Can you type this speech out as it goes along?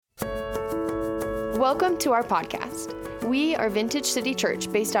Welcome to our podcast. We are Vintage City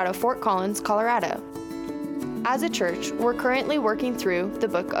Church based out of Fort Collins, Colorado. As a church, we're currently working through the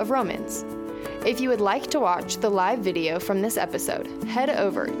book of Romans. If you would like to watch the live video from this episode, head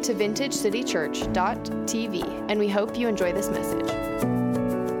over to vintagecitychurch.tv, and we hope you enjoy this message.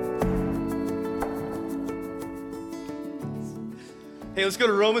 Hey, let's go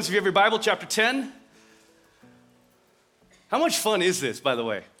to Romans. If you have your Bible, chapter 10. How much fun is this, by the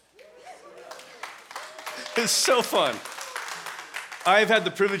way? It's so fun. I've had the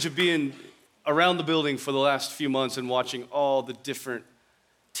privilege of being around the building for the last few months and watching all the different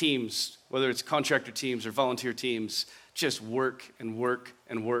teams, whether it's contractor teams or volunteer teams, just work and work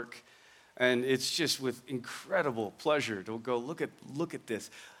and work. And it's just with incredible pleasure to go, look at this.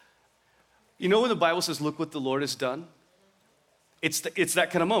 You know when the Bible says, look what the Lord has done? It's that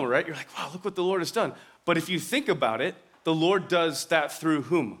kind of moment, right? You're like, wow, look what the Lord has done. But if you think about it, the Lord does that through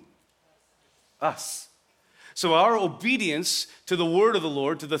whom? Us. So our obedience to the word of the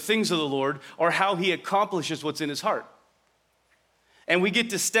Lord, to the things of the Lord, are how he accomplishes what's in his heart. And we get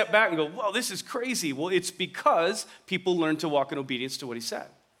to step back and go, wow, this is crazy. Well, it's because people learn to walk in obedience to what he said.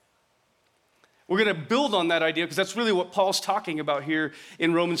 We're going to build on that idea because that's really what Paul's talking about here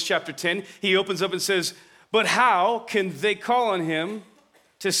in Romans chapter 10. He opens up and says, but how can they call on him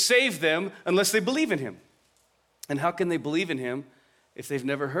to save them unless they believe in him? And how can they believe in him if they've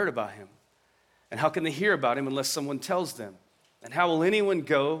never heard about him? And how can they hear about him unless someone tells them? And how will anyone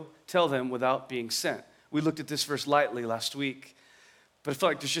go tell them without being sent? We looked at this verse lightly last week, but I feel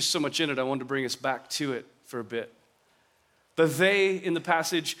like there's just so much in it. I wanted to bring us back to it for a bit. The they in the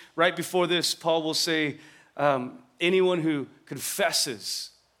passage, right before this, Paul will say, anyone who confesses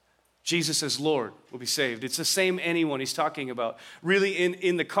Jesus as Lord will be saved. It's the same anyone he's talking about. Really,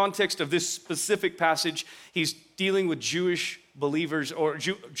 in the context of this specific passage, he's dealing with Jewish believers or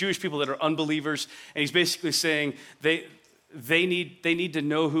Jewish people that are unbelievers, and he's basically saying they need to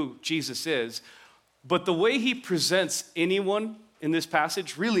know who Jesus is. But the way he presents anyone in this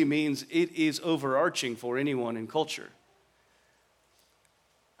passage really means it is overarching for anyone in culture.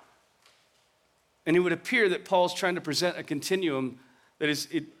 And it would appear that Paul's trying to present a continuum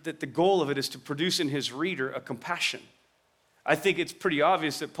that the goal of it is to produce in his reader a compassion. I think it's pretty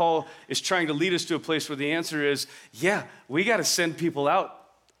obvious that Paul is trying to lead us to a place where the answer is, yeah, we got to send people out.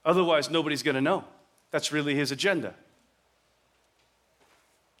 Otherwise, nobody's going to know. That's really his agenda.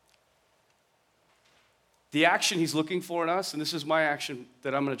 The action he's looking for in us, and this is my action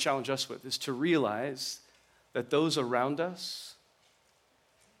that I'm going to challenge us with, is to realize that those around us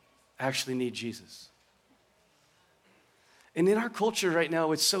actually need Jesus. And in our culture right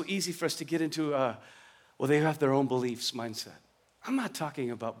now, it's so easy for us to get into well, they have their own beliefs mindset. I'm not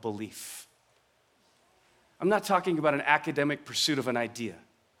talking about belief. I'm not talking about an academic pursuit of an idea.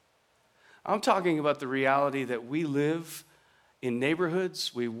 I'm talking about the reality that we live in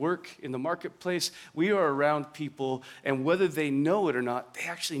neighborhoods, we work in the marketplace, we are around people, and whether they know it or not, they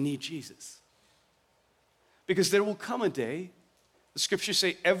actually need Jesus. Because there will come a day, the scriptures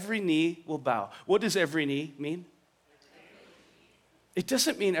say every knee will bow. What does every knee mean? It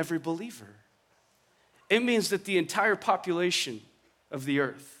doesn't mean every believer. It means that the entire population of the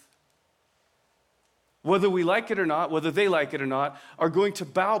earth, whether we like it or not, whether they like it or not, are going to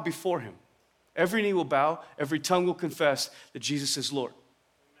bow before him. Every knee will bow, every tongue will confess that Jesus is Lord.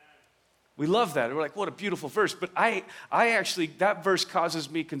 Amen. We love that. We're like, what a beautiful verse. But I actually, that verse causes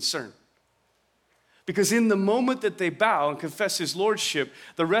me concern. Because in the moment that they bow and confess his lordship,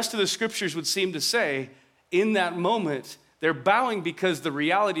 the rest of the scriptures would seem to say, in that moment, they're bowing because the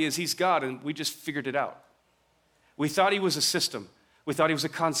reality is he's God and we just figured it out. We thought he was a system. We thought he was a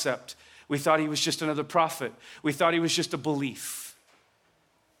concept. We thought he was just another prophet. We thought he was just a belief.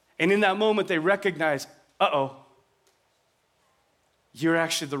 And in that moment, they recognize, you're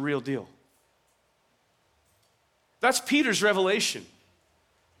actually the real deal. That's Peter's revelation.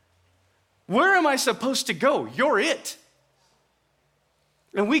 Where am I supposed to go? You're it.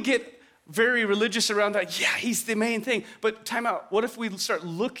 And we get very religious around that. Yeah, he's the main thing. But time out. What if we start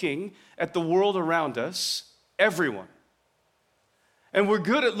looking at the world around us, everyone? And we're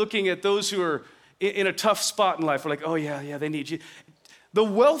good at looking at those who are in a tough spot in life. We're like, oh yeah, they need you. The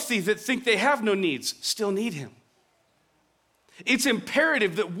wealthy that think they have no needs still need him. It's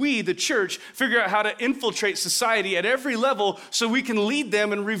imperative that we, the church, figure out how to infiltrate society at every level so we can lead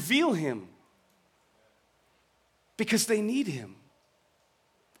them and reveal him. Because they need him.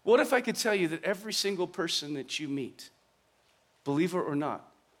 What if I could tell you that every single person that you meet, believer or not,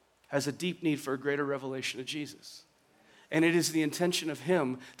 has a deep need for a greater revelation of Jesus? And it is the intention of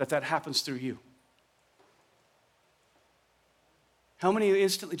him that happens through you. How many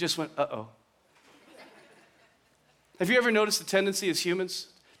instantly just went, uh-oh? Have you ever noticed the tendency as humans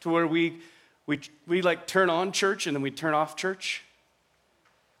to where we like turn on church and then we turn off church?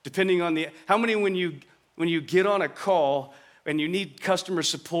 Depending on how many when you get on a call and you need customer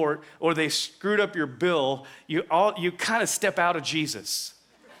support or they screwed up your bill, you kind of step out of Jesus.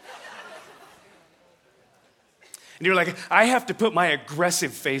 And you're like, I have to put my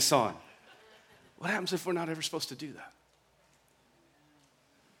aggressive face on. What happens if we're not ever supposed to do that?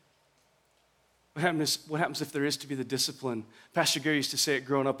 What happens if there is to be the discipline? Pastor Gary used to say it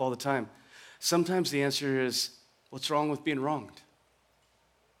growing up all the time. Sometimes the answer is, what's wrong with being wronged?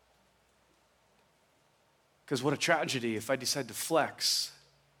 Because what a tragedy if I decide to flex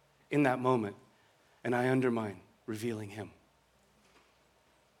in that moment and I undermine revealing him.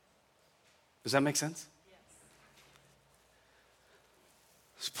 Does that make sense? Yes.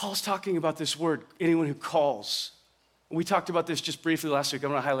 So Paul's talking about this word, anyone who calls. We talked about this just briefly last week. I'm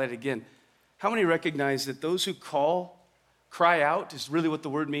going to highlight it again. How many recognize that those who cry out is really what the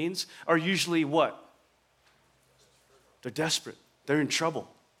word means, are usually what? They're desperate. They're in trouble.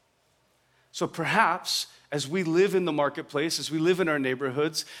 So perhaps as we live in the marketplace, as we live in our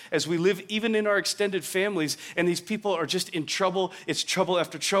neighborhoods, as we live even in our extended families, and these people are just in trouble, it's trouble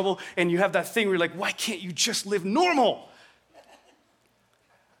after trouble, and you have that thing where you're like, why can't you just live normal?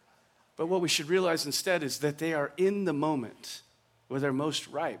 But what we should realize instead is that they are in the moment where they're most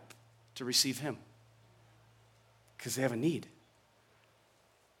ripe to receive him because they have a need.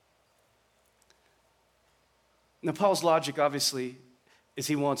 Now, Paul's logic, obviously, is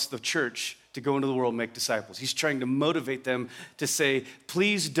he wants the church to go into the world and make disciples. He's trying to motivate them to say,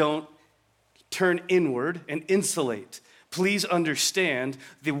 please don't turn inward and insulate. Please understand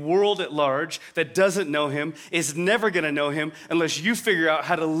the world at large that doesn't know him is never going to know him unless you figure out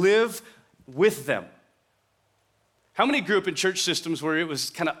how to live with them. How many grew up in church systems where it was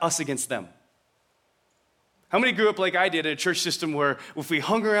kind of us against them? How many grew up like I did in a church system where if we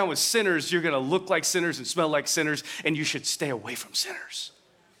hung around with sinners, you're going to look like sinners and smell like sinners, and you should stay away from sinners?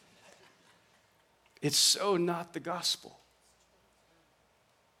 It's so not the gospel.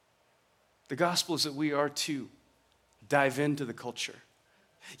 The gospel is that we are to dive into the culture.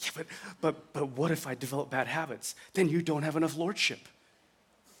 Yeah, but what if I develop bad habits? Then you don't have enough lordship.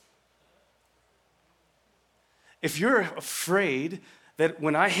 If you're afraid that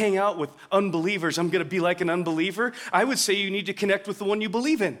when I hang out with unbelievers, I'm going to be like an unbeliever, I would say you need to connect with the one you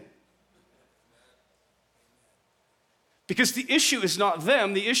believe in. Because the issue is not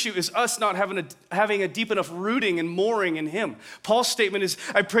them, the issue is us not having a deep enough rooting and mooring in him. Paul's statement is,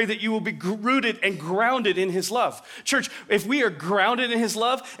 I pray that you will be rooted and grounded in his love. Church, if we are grounded in his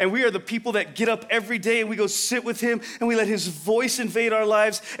love and we are the people that get up every day and we go sit with him and we let his voice invade our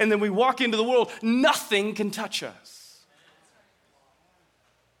lives and then we walk into the world, nothing can touch us.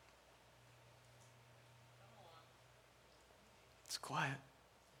 It's quiet.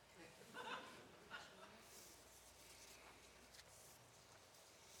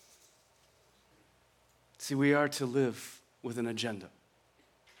 See, we are to live with an agenda.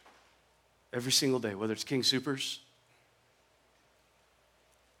 Every single day, whether it's King Soopers,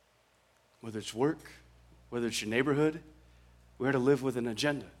 whether it's work, whether it's your neighborhood, we are to live with an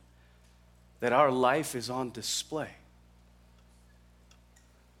agenda. That our life is on display.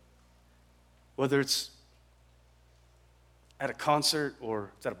 Whether it's at a concert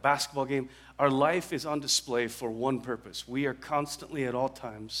or it's at a basketball game, our life is on display for one purpose. We are constantly at all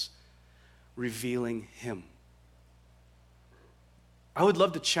times revealing him. I would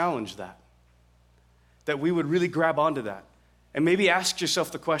love to challenge that we would really grab onto that and maybe ask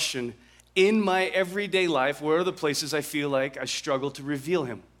yourself the question, in my everyday life, where are the places I feel like I struggle to reveal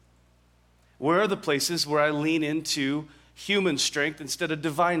him? Where are the places where I lean into human strength instead of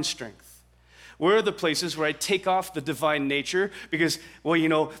divine strength? Where are the places where I take off the divine nature because, well,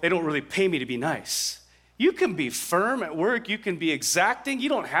 they don't really pay me to be nice. You can be firm at work. You can be exacting. You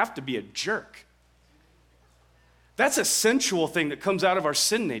don't have to be a jerk. That's a sensual thing that comes out of our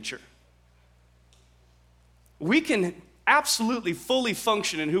sin nature. We can absolutely fully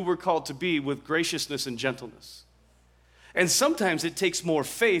function in who we're called to be with graciousness and gentleness. And sometimes it takes more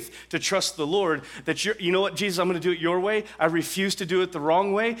faith to trust the Lord that you know what, Jesus, I'm going to do it your way. I refuse to do it the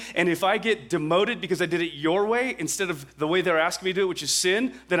wrong way. And if I get demoted because I did it your way instead of the way they're asking me to do it, which is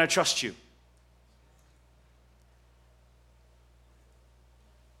sin, then I trust you.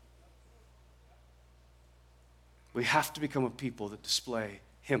 We have to become a people that display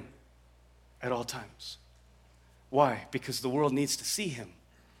him at all times. Why? Because the world needs to see him.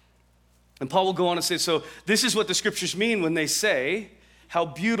 And Paul will go on and say, so this is what the scriptures mean when they say, how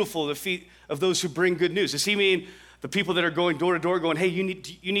beautiful the feet of those who bring good news. Does he mean the people that are going door to door going, hey, you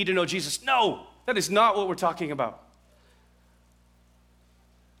need to know Jesus? No, that is not what we're talking about.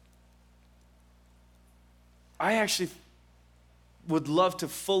 I actually would love to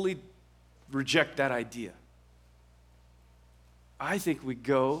fully reject that idea. I think we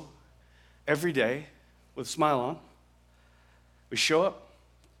go every day with a smile on. We show up,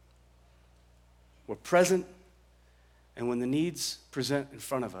 we're present, and when the needs present in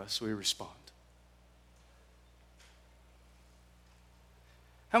front of us, we respond.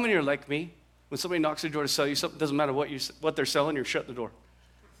 How many are like me? When somebody knocks on your door to sell you something, doesn't matter what they're selling, you're shutting the door.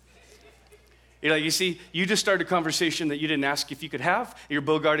 You're like, you see, you just started a conversation that you didn't ask if you could have. You're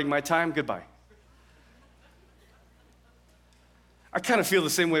bogarting my time. Goodbye. I kind of feel the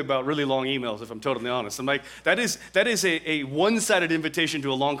same way about really long emails, if I'm totally honest. I'm like, that is a one-sided invitation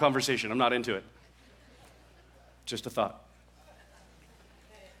to a long conversation. I'm not into it. Just a thought.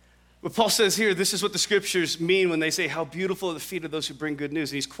 But Paul says here, this is what the scriptures mean when they say, how beautiful are the feet of those who bring good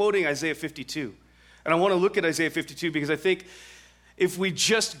news. And he's quoting Isaiah 52. And I want to look at Isaiah 52 because I think if we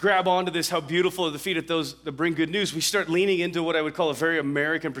just grab onto this, how beautiful are the feet of those that bring good news, we start leaning into what I would call a very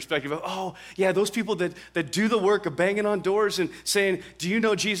American perspective of, oh, yeah, those people that do the work of banging on doors and saying, do you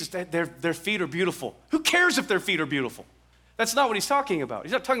know Jesus? Their feet are beautiful. Who cares if their feet are beautiful? That's not what he's talking about.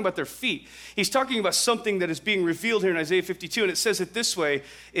 He's not talking about their feet. He's talking about something that is being revealed here in Isaiah 52, and it says it this way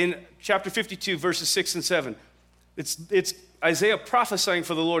in chapter 52, verses 6 and 7. It's Isaiah prophesying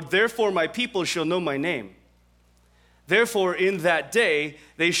for the Lord, therefore my people shall know my name. Therefore, in that day,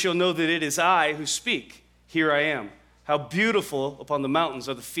 they shall know that it is I who speak. Here I am. How beautiful upon the mountains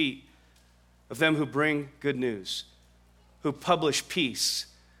are the feet of them who bring good news, who publish peace,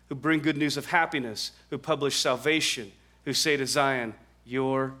 who bring good news of happiness, who publish salvation, who say to Zion,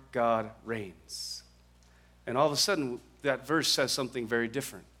 your God reigns. And all of a sudden, that verse says something very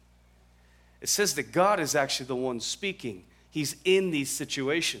different. It says that God is actually the one speaking. He's in these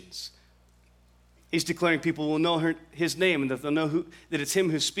situations. He's declaring people will know his name and that they'll know that it's him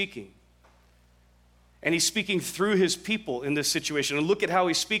who's speaking. And he's speaking through his people in this situation. And look at how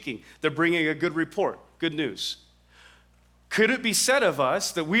he's speaking. They're bringing a good report, good news. Could it be said of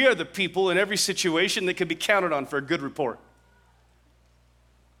us that we are the people in every situation that can be counted on for a good report?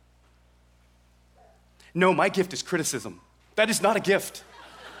 No, my gift is criticism. That is not a gift.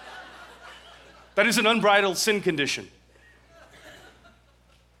 That is an unbridled sin condition.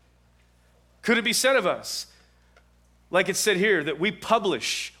 Could it be said of us, like it said here, that we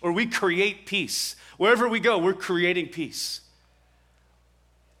publish or we create peace? Wherever we go, we're creating peace.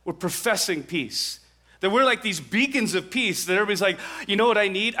 We're professing peace. That we're like these beacons of peace that everybody's like, you know what I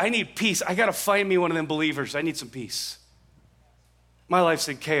need? I need peace. I got to find me one of them believers. I need some peace. My life's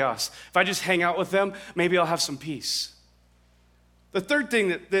in chaos. If I just hang out with them, maybe I'll have some peace. The third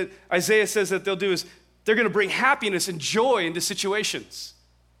thing that Isaiah says that they'll do is they're going to bring happiness and joy into situations.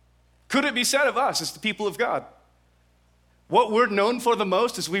 Could it be said of us as the people of God? What we're known for the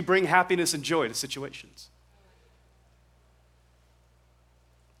most is we bring happiness and joy to situations.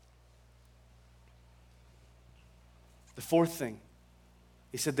 The fourth thing,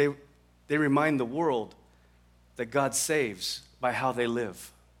 he said they remind the world that God saves by how they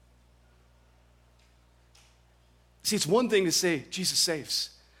live. See, it's one thing to say, Jesus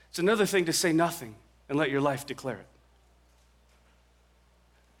saves. It's another thing to say nothing and let your life declare it.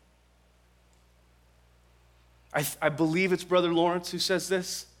 I believe it's Brother Lawrence who says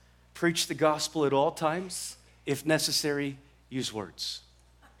this. Preach the gospel at all times. If necessary, use words.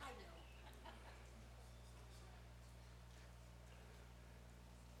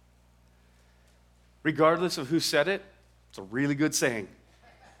 Regardless of who said it, it's a really good saying.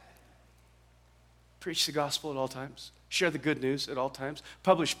 Preach the gospel at all times. Share the good news at all times.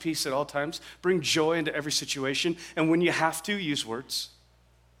 Publish peace at all times. Bring joy into every situation. And when you have to, use words.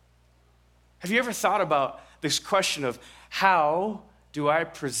 Have you ever thought about this question of how do I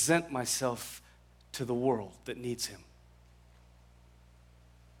present myself to the world that needs him?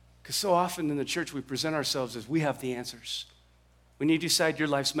 Because so often in the church we present ourselves as we have the answers. When you decide your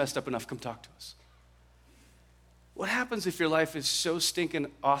life's messed up enough, come talk to us. What happens if your life is so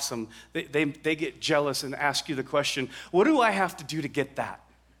stinking awesome that they get jealous and ask you the question, what do I have to do to get that?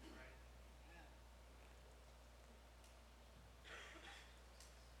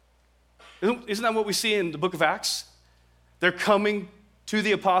 Isn't that what we see in the book of Acts? They're coming to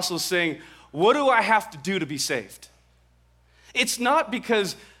the apostles saying, what do I have to do to be saved? It's not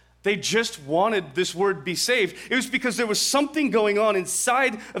because they just wanted this word be saved. It was because there was something going on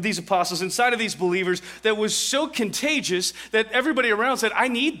inside of these apostles, inside of these believers that was so contagious that everybody around said, I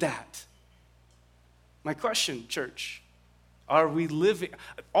need that. My question, church, are we living?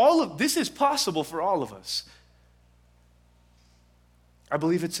 All of this is possible for all of us. I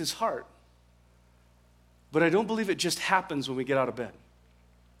believe it's his heart. But I don't believe it just happens when we get out of bed.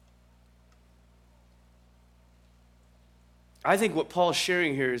 I think what Paul's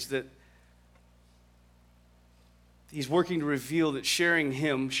sharing here is that he's working to reveal that sharing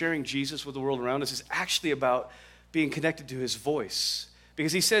him, sharing Jesus with the world around us is actually about being connected to his voice.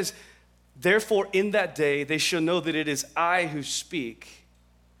 Because he says, therefore in that day they shall know that it is I who speak.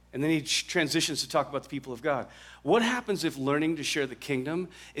 And then he transitions to talk about the people of God. What happens if learning to share the kingdom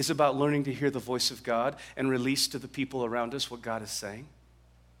is about learning to hear the voice of God and release to the people around us what God is saying?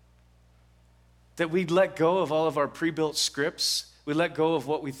 That we let go of all of our pre-built scripts, we let go of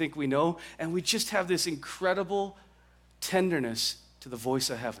what we think we know, and we just have this incredible tenderness to the voice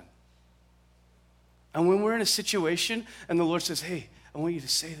of heaven. And when we're in a situation and the Lord says, hey, I want you to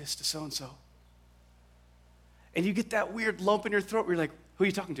say this to so-and-so, and you get that weird lump in your throat where you're like, who are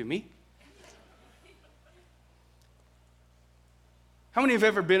you talking to, me? How many have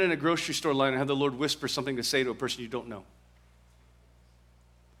ever been in a grocery store line and had the Lord whisper something to say to a person you don't know?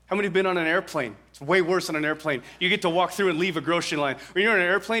 How many have been on an airplane? It's way worse on an airplane. You get to walk through and leave a grocery line. When you're on an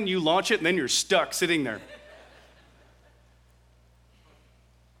airplane, you launch it, and then you're stuck sitting there.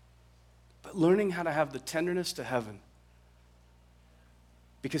 But learning how to have the tenderness to heaven,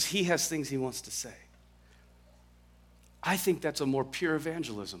 because he has things he wants to say. I think that's a more pure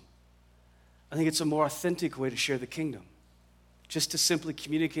evangelism. I think it's a more authentic way to share the kingdom. Just to simply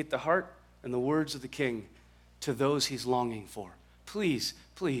communicate the heart and the words of the King to those he's longing for. Please,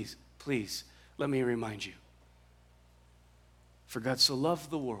 please, please, let me remind you. For God so loved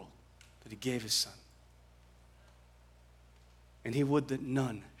the world that he gave his son. And he would that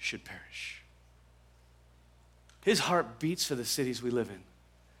none should perish. His heart beats for the cities we live in.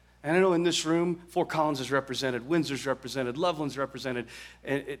 And I know in this room, Fort Collins is represented, Windsor's represented, Loveland's represented,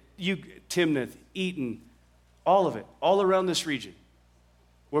 and Timnath, Eaton, all of it, all around this region.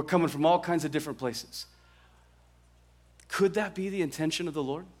 We're coming from all kinds of different places. Could that be the intention of the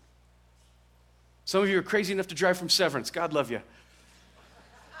Lord? Some of you are crazy enough to drive from Severance. God love you.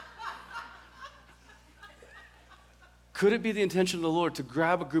 Could it be the intention of the Lord to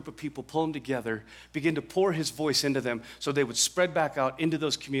grab a group of people, pull them together, begin to pour his voice into them so they would spread back out into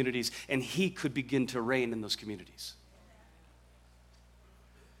those communities and he could begin to reign in those communities?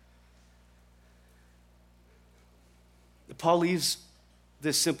 Paul leaves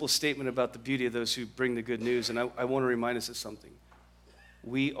this simple statement about the beauty of those who bring the good news, and I want to remind us of something.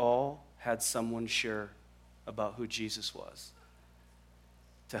 We all had someone share about who Jesus was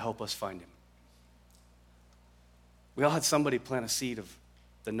to help us find him. We all had somebody plant a seed of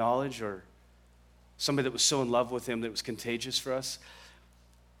the knowledge, or somebody that was so in love with him that it was contagious for us.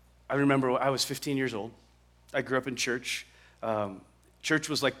 I remember I was 15 years old. I grew up in church. Church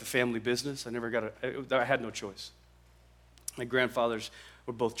was like the family business. I had no choice. My grandfathers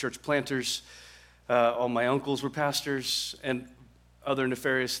were both church planters. All my uncles were pastors and other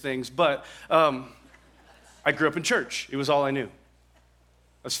nefarious things. But I grew up in church. It was all I knew.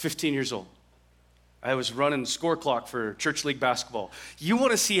 I was 15 years old. I was running score clock for church league basketball. You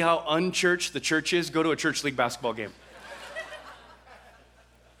want to see how unchurched the church is? Go to a church league basketball game.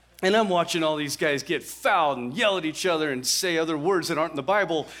 And I'm watching all these guys get fouled and yell at each other and say other words that aren't in the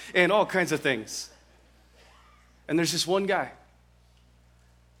Bible and all kinds of things. And there's this one guy,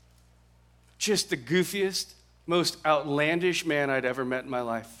 just the goofiest, most outlandish man I'd ever met in my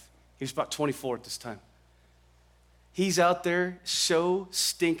life. He was about 24 at this time. He's out there so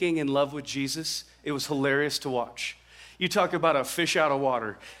stinking in love with Jesus, it was hilarious to watch. You talk about a fish out of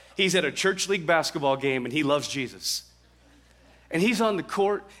water. He's at a church league basketball game and he loves Jesus. And he's on the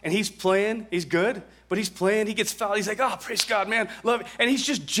court and he's playing. He's good, but he's playing. He gets fouled. He's like, oh, praise God, man, love it. And he's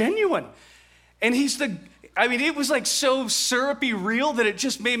just genuine. And it was like so syrupy real that it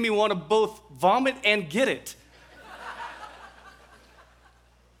just made me want to both vomit and get it.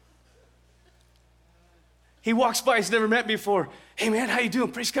 He walks by, he's never met me before. Hey man, how you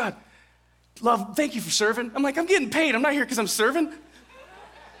doing? Praise God. Love, thank you for serving. I'm like, I'm getting paid. I'm not here because I'm serving.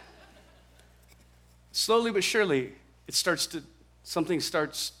 Slowly but surely, something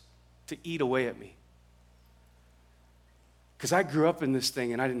starts to eat away at me. Because I grew up in this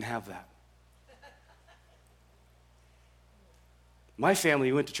thing and I didn't have that. My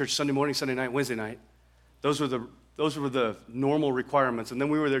family went to church Sunday morning, Sunday night, Wednesday night. Those were the normal requirements. And then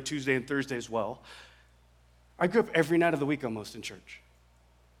we were there Tuesday and Thursday as well. I grew up every night of the week almost in church.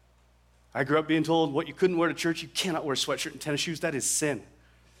 I grew up being told what you couldn't wear to church, you cannot wear a sweatshirt and tennis shoes. That is sin.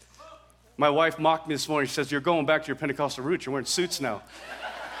 My wife mocked me this morning. She says, you're going back to your Pentecostal roots. You're wearing suits now.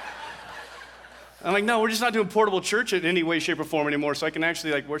 I'm like, no, we're just not doing portable church in any way, shape, or form anymore, so I can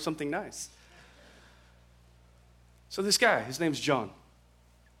actually wear something nice. So this guy, his name's John.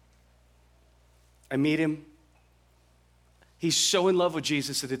 I meet him. He's so in love with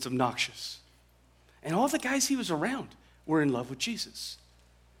Jesus that it's obnoxious. And all the guys he was around were in love with Jesus.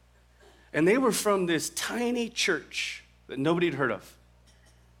 And they were from this tiny church that nobody had heard of.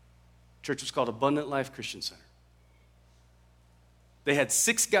 Church was called Abundant Life Christian Center. They had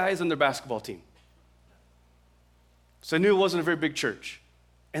 6 guys on their basketball team. So I knew it wasn't a very big church.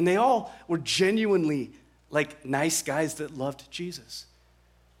 And they all were genuinely like nice guys that loved Jesus.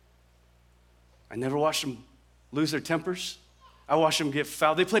 I never watched them lose their tempers. I watched them get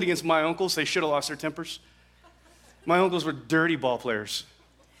fouled. They played against my uncles. They should have lost their tempers. My uncles were dirty ball players.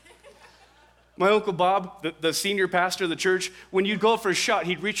 My Uncle Bob, the senior pastor of the church, when you'd go for a shot,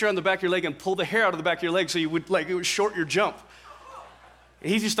 he'd reach around the back of your leg and pull the hair out of the back of your leg so you would, it would short your jump.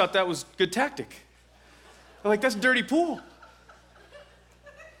 And he just thought that was good tactic. I'm like, that's dirty pool.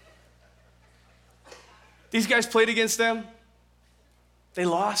 These guys played against them. They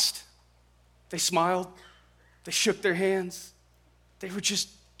lost. They smiled. They shook their hands. They were just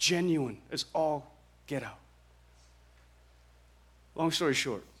genuine as all get out. Long story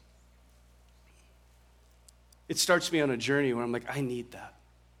short, it starts me on a journey where I'm like, I need that.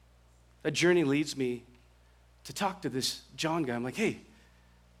 That journey leads me to talk to this John guy. I'm like, hey,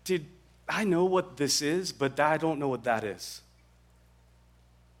 dude, I know what this is, but I don't know what that is.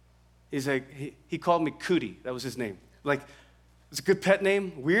 He's like, he called me Cootie. That was his name. Like, it's a good pet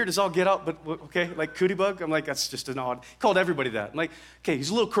name. Weird as all get out, but okay, like Cootie Bug. I'm like, that's just an odd. He called everybody that. I'm like, okay, he's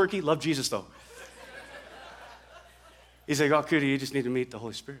a little quirky. Love Jesus, though. He's like, oh, Cootie, you just need to meet the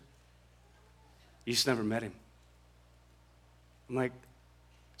Holy Spirit. You just never met him. I'm like,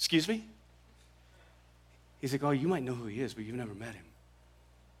 excuse me? He's like, oh, you might know who he is, but you've never met him.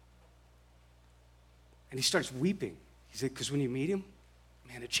 And he starts weeping. He's like, because when you meet him,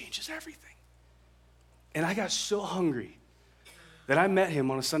 man, it changes everything. And I got so hungry that I met him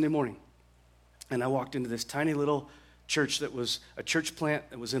on a Sunday morning. And I walked into this tiny little church that was a church plant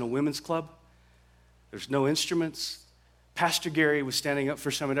that was in a women's club. There's no instruments. Pastor Gary was standing up,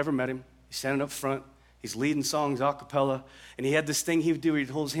 first time I'd ever met him. He's standing up front. He's leading songs a cappella, and he had this thing he would do. He'd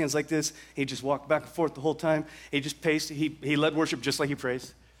hold his hands like this. He'd just walk back and forth the whole time. He just paced. He led worship just like he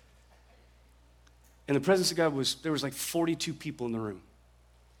praised. And the presence of God there was like 42 people in the room.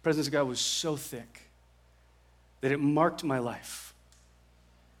 The presence of God was so thick that it marked my life.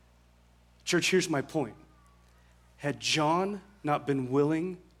 Church, here's my point. Had John not been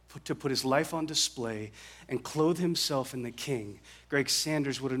willing to put his life on display and clothe himself in the King, Greg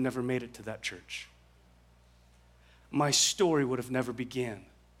Sanders would have never made it to that church. My story would have never began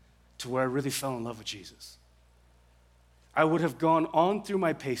to where I really fell in love with Jesus. I would have gone on through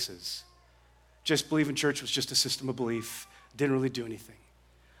my paces. Just believing church was just a system of belief. Didn't really do anything.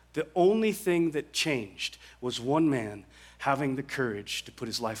 The only thing that changed was one man having the courage to put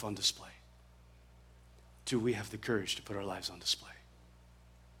his life on display. Do we have the courage to put our lives on display?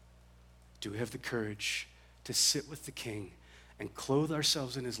 Do we have the courage to sit with the King and clothe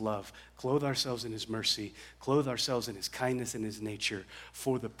ourselves in his love, clothe ourselves in his mercy, clothe ourselves in his kindness and his nature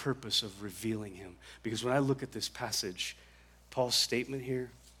for the purpose of revealing him? Because when I look at this passage, Paul's statement here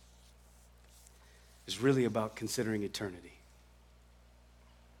is really about considering eternity.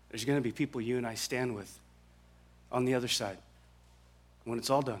 There's going to be people you and I stand with on the other side when it's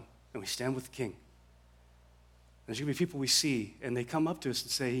all done, and we stand with the King. There's going to be people we see, and they come up to us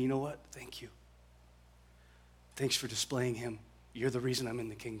and say, you know what? Thank you. Thanks for displaying him. You're the reason I'm in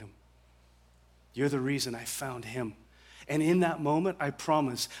the kingdom. You're the reason I found him. And in that moment, I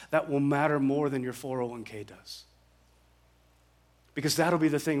promise that will matter more than your 401k does. Because that'll be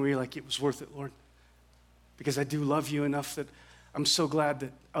the thing where you're like, it was worth it, Lord. Because I do love you enough that I'm so glad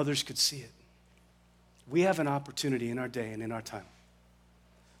that others could see it. We have an opportunity in our day and in our time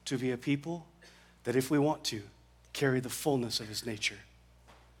to be a people that, if we want to, carry the fullness of his nature.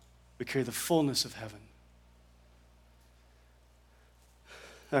 We carry the fullness of heaven.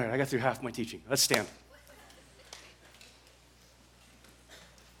 All right, I got through half my teaching. Let's stand.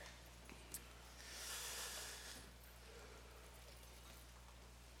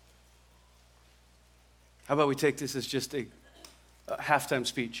 How about we take this as just a halftime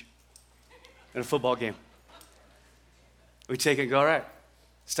speech in a football game? We take it and go, all right,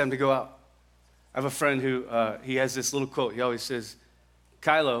 it's time to go out. I have a friend who, he has this little quote. He always says,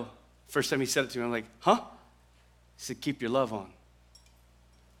 Kylo, first time he said it to me, I'm like, huh? He said, keep your love on.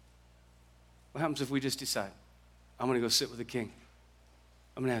 What happens if we just decide, I'm going to go sit with the King.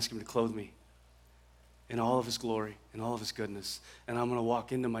 I'm going to ask him to clothe me in all of his glory, in all of his goodness, and I'm going to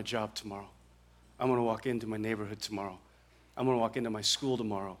walk into my job tomorrow. I'm going to walk into my neighborhood tomorrow. I'm going to walk into my school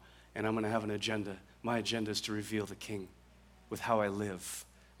tomorrow, and I'm going to have an agenda. My agenda is to reveal the King with how I live,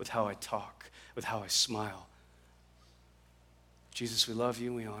 with how I talk, with how I smile. Jesus, we love you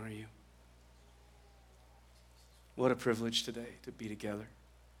and we honor you. What a privilege today to be together.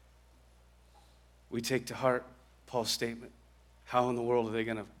 We take to heart Paul's statement. How in the world are they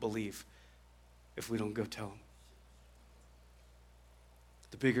going to believe if we don't go tell them?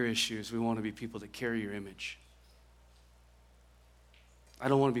 The bigger issue is we want to be people that carry your image. I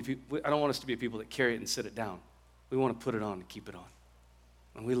don't want us to be people that carry it and sit it down. We want to put it on and keep it on.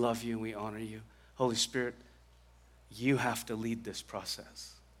 And we love you and we honor you. Holy Spirit, you have to lead this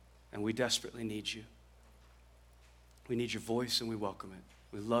process. And we desperately need you. We need your voice and we welcome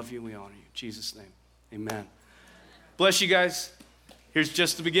it. We love you and we honor you. In Jesus' name, amen. Bless you guys. Here's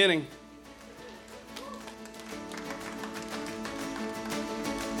just the beginning.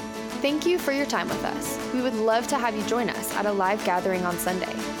 Thank you for your time with us. We would love to have you join us at a live gathering on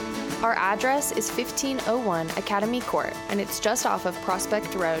Sunday. Our address is 1501 Academy Court, and it's just off of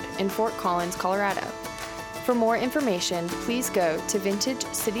Prospect Road in Fort Collins, Colorado. For more information, please go to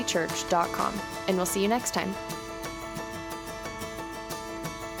vintagecitychurch.com, and we'll see you next time.